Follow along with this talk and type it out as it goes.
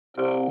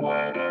The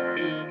weather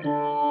in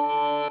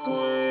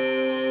Brooklyn.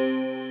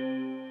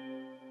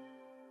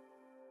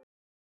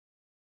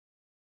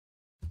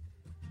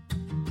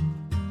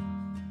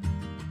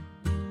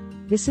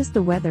 This is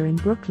the weather in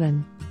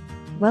Brooklyn.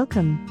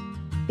 Welcome.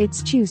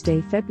 It's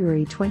Tuesday,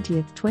 February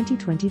 20th,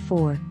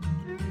 2024.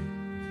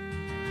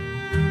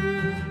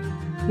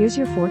 Here's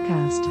your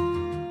forecast.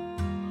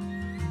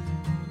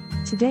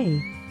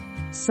 Today,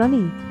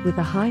 sunny, with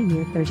a high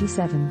near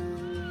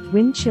 37.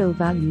 Wind chill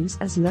values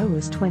as low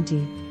as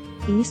 20.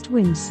 East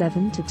wind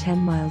 7 to 10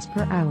 miles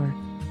per hour.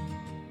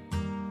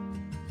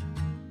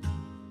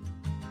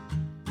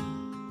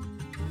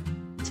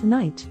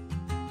 Tonight,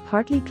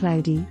 partly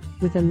cloudy,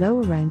 with a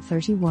low around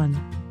 31.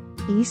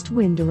 East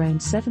wind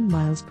around 7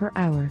 miles per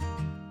hour.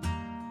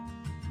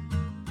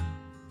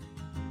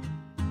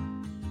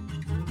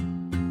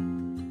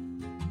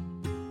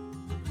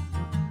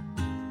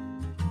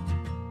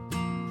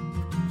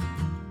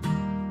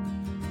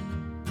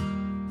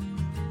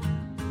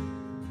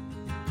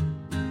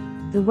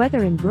 The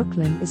Weather in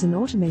Brooklyn is an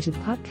automated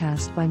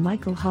podcast by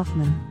Michael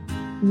Hoffman.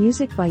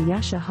 Music by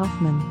Yasha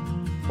Hoffman.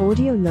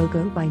 Audio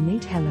logo by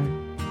Nate Heller.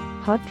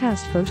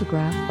 Podcast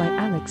photograph by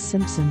Alex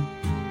Simpson.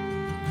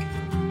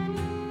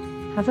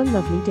 Have a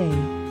lovely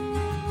day.